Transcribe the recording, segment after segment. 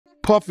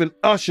Puff and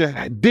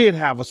Usher did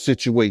have a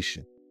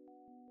situation.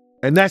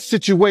 And that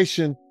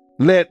situation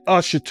led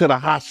Usher to the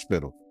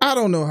hospital. I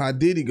don't know how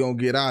Diddy gonna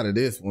get out of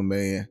this one,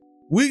 man.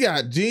 We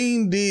got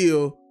Gene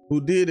Deal, who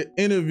did an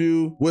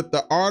interview with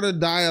the Art of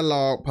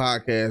Dialogue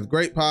podcast.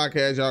 Great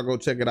podcast, y'all go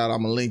check it out,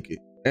 I'm gonna link it.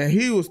 And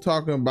he was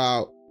talking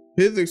about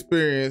his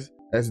experience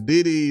as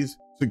Diddy's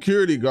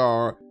security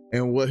guard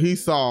and what he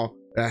saw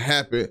that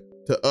happened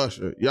to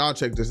Usher. Y'all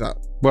check this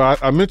out.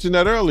 But I mentioned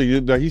that earlier,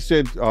 that he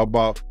said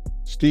about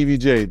Stevie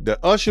J. The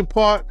Usher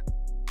part,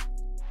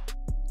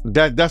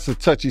 that's a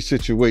touchy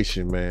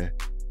situation, man.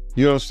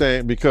 You know what I'm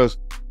saying? Because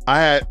I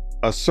had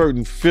a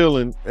certain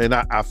feeling and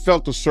I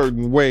felt a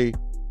certain way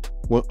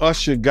when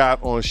Usher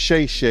got on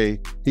Shay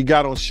Shay. He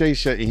got on Shay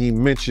Shay and he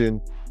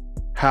mentioned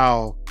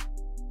how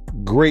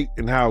great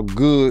and how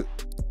good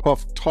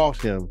Puff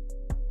taught him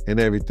and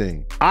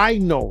everything. I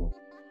know,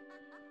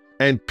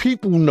 and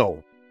people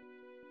know,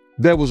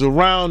 that was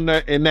around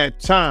that in that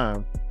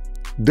time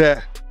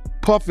that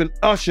Puff and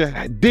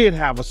Usher did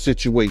have a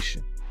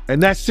situation.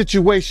 And that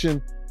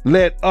situation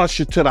led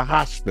Usher to the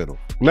hospital.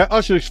 Let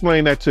Usher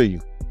explain that to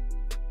you.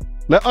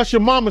 Let Usher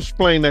mama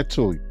explain that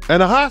to you.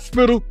 And the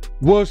hospital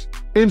was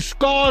in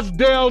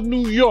Scarsdale,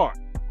 New York.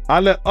 I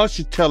let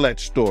Usher tell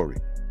that story.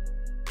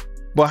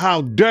 But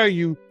how dare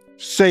you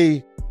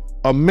say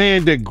a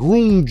man that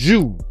groomed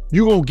you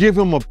gonna give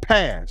him a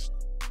pass?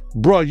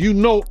 Bruh, you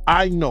know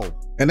I know.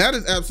 And that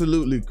is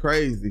absolutely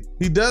crazy.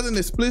 He doesn't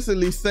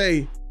explicitly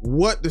say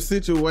what the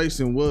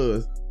situation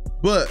was,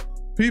 but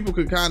people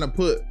could kind of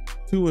put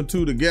two and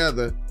two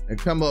together and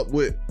come up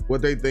with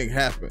what they think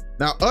happened.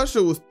 Now,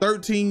 Usher was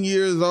 13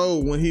 years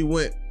old when he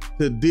went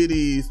to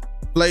Diddy's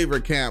flavor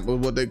camp, or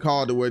what they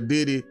called it, where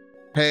Diddy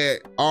had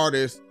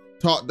artists,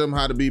 taught them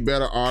how to be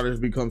better artists,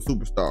 become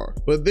superstars.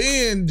 But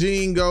then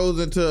Gene goes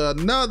into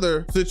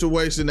another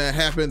situation that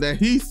happened that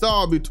he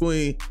saw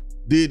between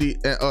Diddy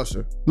and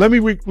Usher. Let me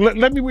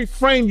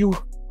reframe you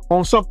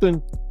on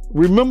something.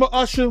 Remember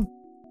Usher?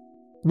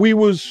 We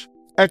was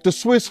at the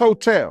Swiss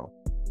Hotel.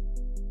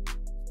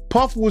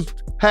 Puff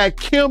had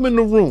Kim in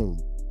the room.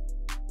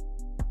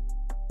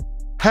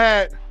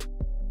 Had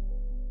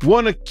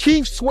one of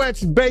Keith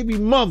Sweat's baby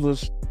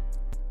mothers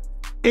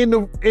in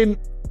the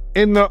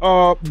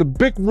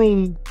big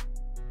room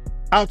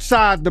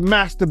outside the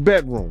master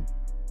bedroom.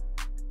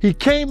 He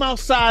came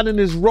outside in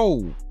his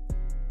robe.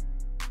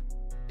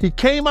 He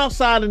came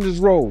outside in his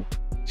robe.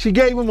 She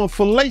gave him a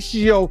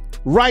fellatio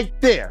right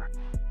there.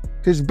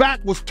 His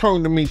back was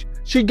turned to me.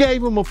 She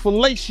gave him a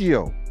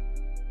fellatio.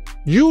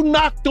 You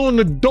knocked on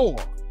the door.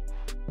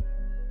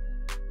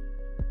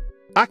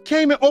 I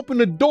came and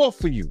opened the door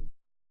for you.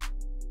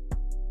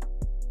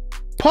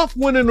 Puff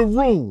went in the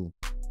room.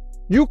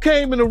 You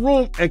came in the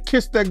room and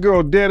kissed that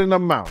girl dead in her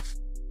mouth.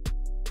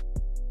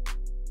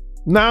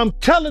 Now I'm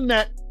telling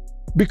that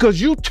because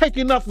you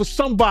taking up for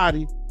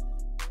somebody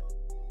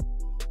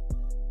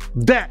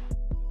that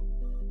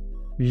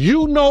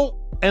you know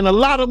and a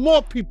lot of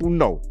more people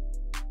know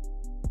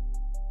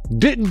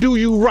didn't do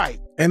you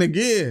right. And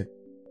again,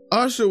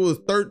 Usher was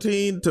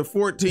 13 to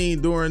 14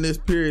 during this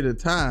period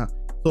of time.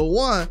 So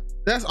one,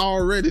 that's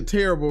already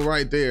terrible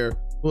right there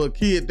for a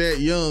kid that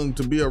young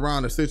to be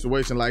around a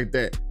situation like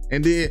that.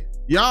 And then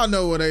y'all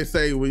know what they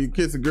say, when you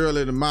kiss a girl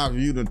in the mouth,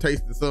 you done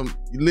tasted something.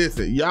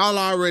 Listen, y'all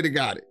already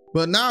got it.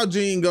 But now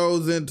Gene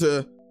goes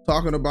into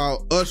talking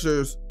about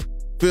Usher's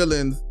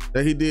feelings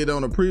that he did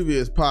on a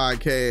previous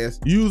podcast,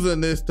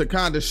 using this to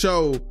kind of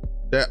show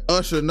that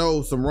Usher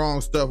knows some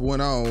wrong stuff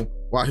went on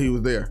while he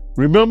was there.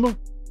 Remember?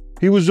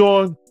 He was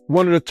on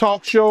one of the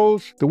talk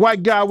shows, the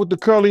white guy with the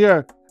curly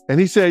hair, and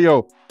he said,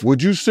 yo,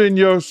 would you send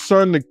your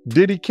son to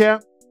Diddy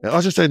camp? And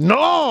Usher said,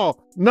 no.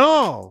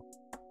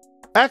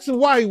 Ask him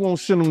why he won't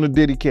send him to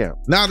Diddy camp.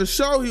 Now, the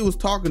show he was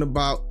talking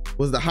about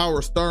was the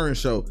Howard Stern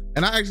show.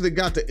 And I actually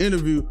got the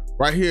interview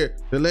right here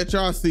to let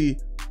y'all see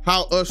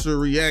how Usher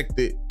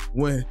reacted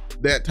when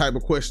that type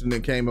of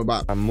questioning came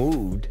about. I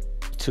moved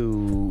to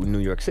New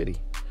York City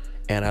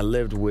and I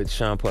lived with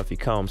Sean Puffy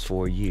Combs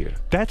for a year.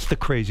 That's the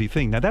crazy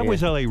thing. Now, that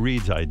was L.A.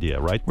 Reid's idea,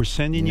 right? We're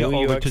sending you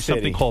over to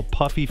something called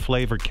Puffy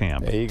Flavor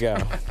Camp. There you go.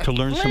 To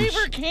learn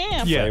Flavor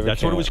Camp. Yeah, Flavor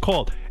that's Camp. what it was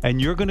called. And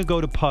you're going to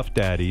go to Puff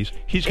Daddy's.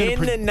 He's going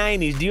In the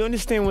 90s, do you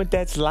understand what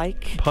that's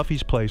like?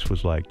 Puffy's place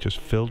was like just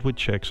filled with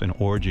chicks and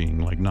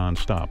orgying like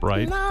nonstop,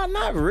 right? No,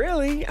 not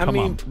really. I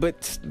mean,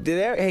 but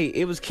hey,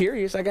 it was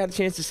curious. I got a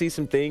chance to see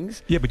some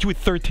things. Yeah, but you were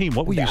 13.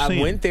 What were you seeing?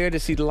 I went there to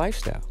see the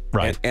lifestyle.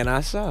 Right. And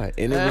I saw it.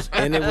 And it was,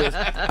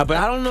 but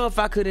I don't know if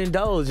I could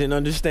indulge and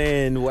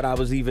understand what I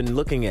was even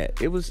looking at.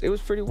 It was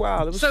pretty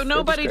wild. So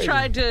nobody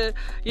tried to,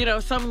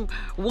 some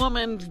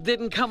woman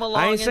didn't come along.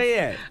 I didn't say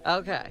that.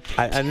 Okay.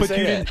 I didn't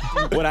say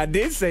that. What I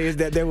did say is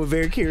that there were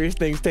very curious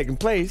things taking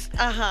place.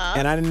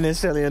 And I didn't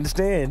necessarily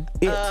understand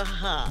it.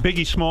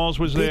 Biggie Smalls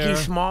was there. Biggie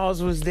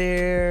Smalls was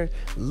there.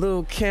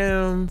 Lil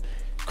Kim,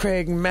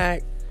 Craig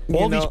Mack.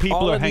 All these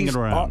people are hanging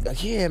around.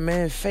 Yeah,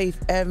 man.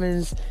 Faith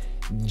Evans.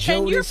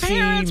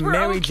 Jodeci,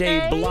 Mary J.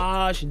 okay?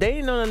 Blige. They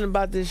didn't know nothing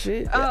about this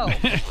shit. Oh.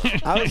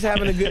 I was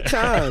having a good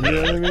time. You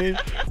know what I mean?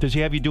 Does he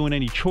have you doing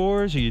any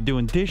chores? Are you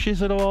doing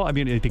dishes at all? I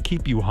mean, to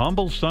keep you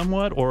humble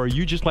somewhat? Or are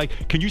you just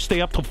like, can you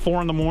stay up till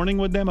 4 in the morning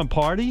with them and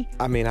party?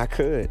 I mean, I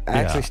could. I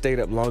actually stayed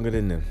up longer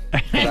than them.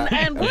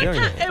 And what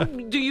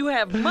kind, do you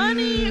have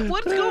money?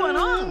 What's going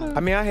on?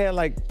 I mean, I had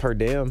like per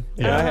diem.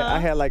 I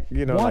had like,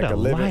 you know, What like a a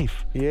living.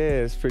 life.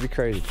 Yeah, it's pretty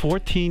crazy.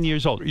 14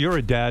 years old. You're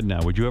a dad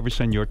now. Would you ever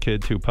send your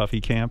kid to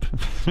Puffy camp?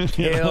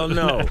 Hell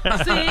no.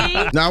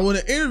 See? Now, when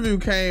the interview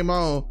came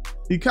on,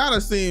 he kind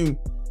of seemed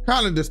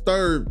kind of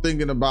disturbed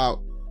thinking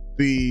about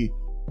the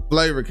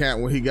flavor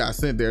camp when he got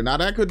sent there. Now,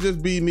 that could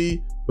just be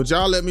me, but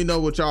y'all let me know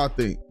what y'all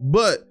think.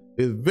 But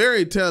it's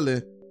very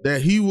telling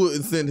that he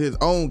wouldn't send his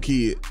own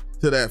kid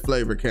to that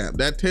flavor camp.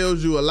 That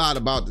tells you a lot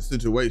about the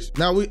situation.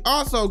 Now, we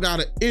also got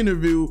an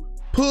interview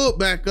pulled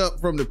back up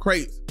from the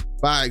crates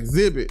by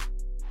Exhibit.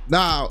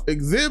 Now,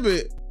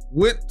 Exhibit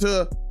went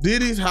to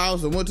Diddy's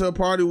house and went to a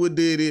party with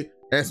Diddy,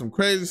 and some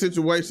crazy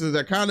situations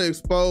that kind of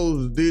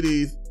exposed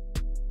Diddy's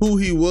who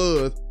he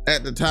was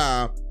at the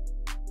time.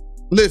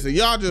 Listen,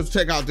 y'all just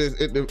check out this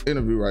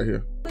interview right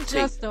here. What's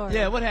your story?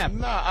 Yeah, what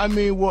happened? Nah, I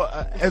mean, well,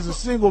 as a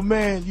single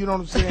man, you know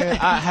what I'm saying?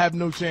 I have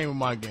no shame in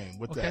my game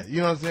with that. You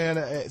know what I'm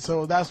saying?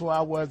 So that's where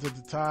I was at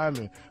the time,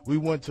 and we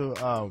went to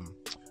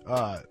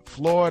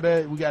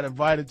Florida. We got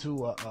invited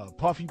to a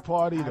Puffy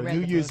party, the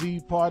New Year's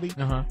Eve party.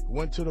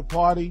 Went to the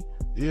party.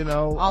 You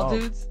know, all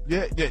dudes?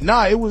 Yeah,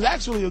 nah, it was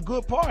actually a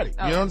good party.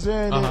 You know what I'm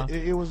saying?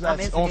 It was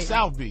on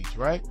South Beach,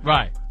 right?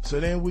 Right. So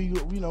then we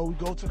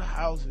go to the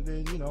house, and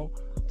then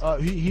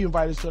he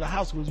invited us to the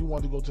house because he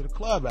wanted to go to the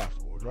club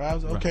afterwards, right? I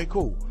was like, okay,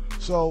 cool.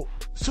 So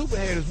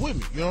Superhead is with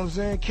me, you know what I'm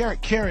saying?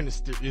 Karen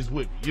is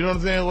with me, you know what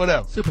I'm saying?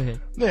 Whatever. Superhead.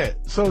 Yeah.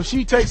 So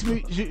she takes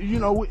me,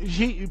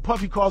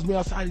 Puffy calls me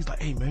outside. He's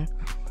like, hey man,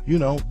 you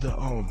know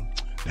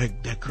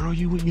that girl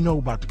you know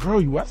about the girl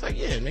you. I was like,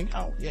 yeah,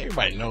 nigga, yeah,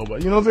 everybody know,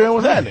 but you know what I'm saying?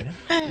 What's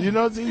happening? You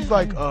know, he's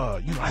like,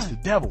 that's the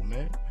devil,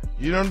 man.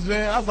 You know what I'm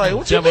saying? I was like,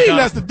 what you mean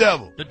that's the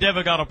devil? The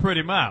devil got a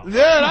pretty mouth.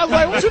 Yeah, and I was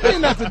like, what you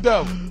mean that's the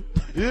devil?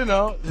 You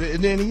know,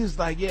 and then he was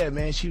like, yeah,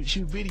 man, she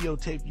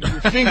videotaped you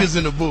with fingers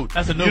in the boot.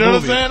 That's a new movie. You know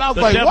movie. what I'm saying? I was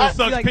the like, devil what?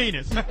 sucks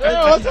penis.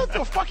 Yeah, what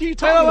the fuck are you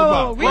talking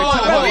about?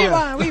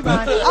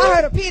 Rewind. I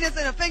heard a penis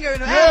and a finger in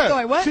the ass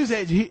story. What? She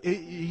said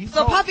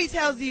so Puffy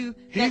tells you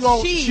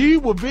that she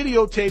will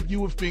videotape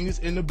you with fingers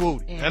in the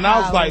booty. And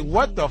I was like,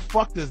 what the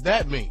fuck does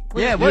that mean?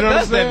 Yeah, what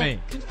does that mean?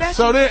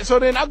 So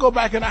then I go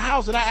back in the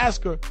house and I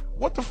ask her,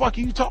 what the fuck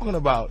are you talking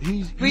about?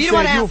 He said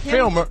you're a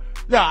filmer.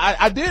 No,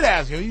 I did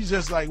ask him. He's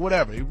just like,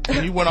 whatever.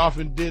 He went off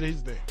and did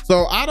his thing.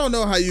 So I don't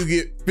know how you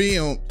get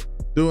filmed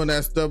doing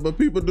that stuff, but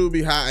people do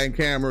be hiding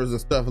cameras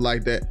and stuff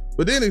like that.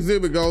 But then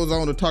Exhibit goes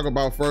on to talk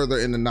about further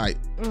in the night.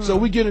 So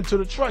we get into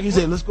the truck. He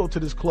said, let's go to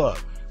this club.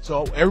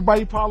 So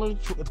everybody followed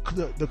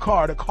the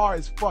car. The car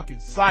is fucking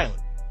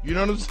silent. You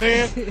know what I'm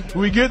saying?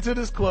 We get to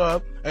this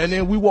club, and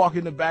then we walk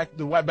in the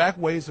back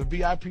way. It's a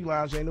VIP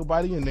lounge. Ain't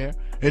nobody in there.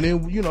 And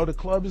then, you know, the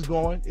club is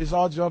going. It's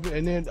all jumping.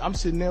 And then I'm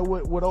sitting there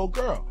with old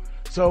girl.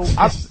 So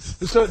then,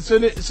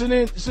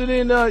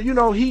 you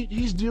know,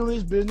 he's doing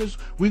his business.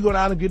 We go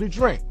down and get a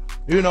drink.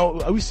 You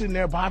know, we sitting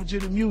there bobbing to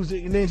the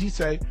music, and then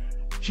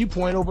she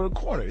point over the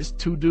corner. It's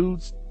two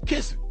dudes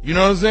kissing. You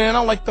know what I'm saying?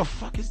 I'm like, the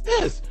fuck is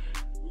this?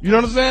 You know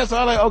what I'm saying? So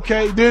I'm like,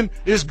 okay. Then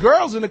there's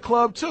girls in the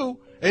club too.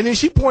 And then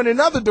she pointed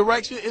another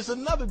direction. It's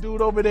another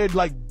dude over there,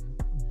 like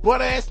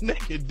butt ass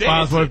naked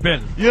dancing.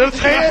 You know what I'm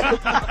saying?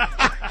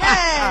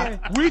 Hey.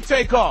 We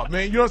take off,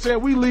 man. You know what I'm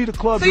saying? We leave the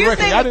club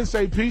directly. I didn't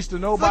say peace to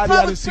nobody.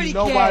 I didn't see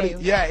nobody. Gay.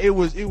 Yeah, it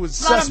was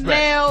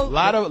suspect. A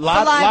lot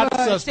of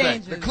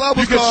suspect. The club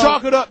was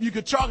you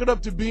could chalk it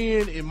up to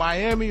being in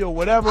Miami or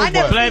whatever.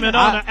 Blame it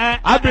on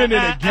I've been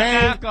in a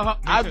gang.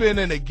 I've been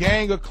in a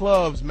gang of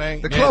clubs,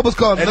 man. The club was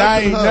called. And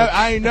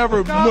I ain't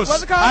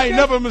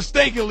never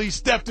mistakenly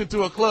stepped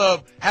into a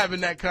club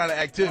having that kind of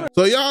activity.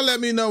 So y'all let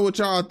me know what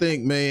y'all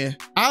think, man.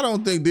 I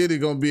don't think Diddy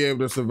gonna be able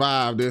to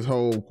survive this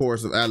whole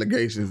course of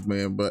allegations,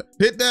 man. But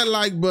hit that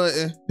like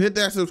button, hit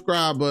that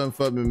subscribe button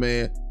for me,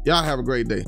 man. Y'all have a great day.